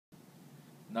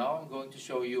Now I'm going to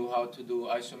show you how to do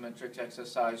isometric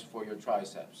exercise for your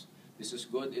triceps. This is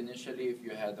good initially if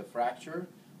you had a fracture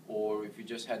or if you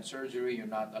just had surgery. You're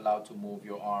not allowed to move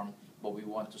your arm, but we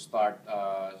want to start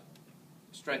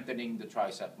strengthening the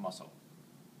tricep muscle.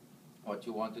 What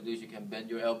you want to do is you can bend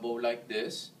your elbow like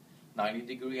this,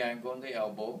 90-degree angle on the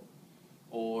elbow,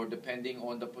 or depending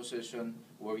on the position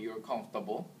where you're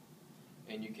comfortable.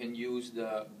 And you can use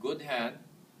the good hand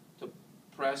to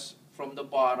press from the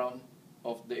bottom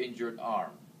of the injured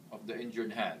arm, of the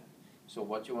injured hand. So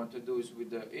what you want to do is with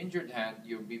the injured hand,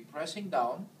 you'll be pressing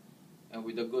down, and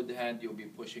with the good hand, you'll be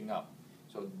pushing up.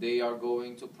 So they are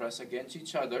going to press against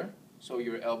each other, so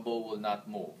your elbow will not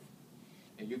move.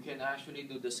 And you can actually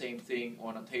do the same thing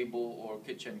on a table or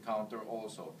kitchen counter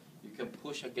also. You can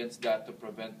push against that to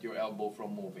prevent your elbow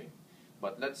from moving.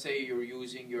 But let's say you're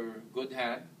using your good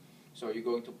hand, so you're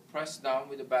going to press down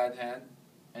with the bad hand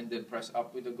and then press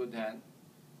up with the good hand.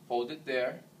 Hold it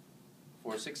there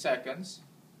for 6 seconds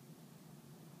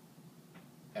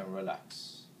and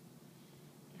relax.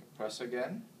 You press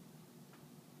again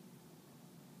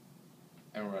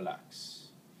and relax.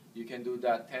 You can do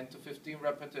that 10 to 15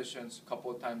 repetitions a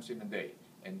couple of times in a day,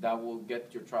 and that will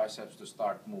get your triceps to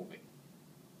start moving.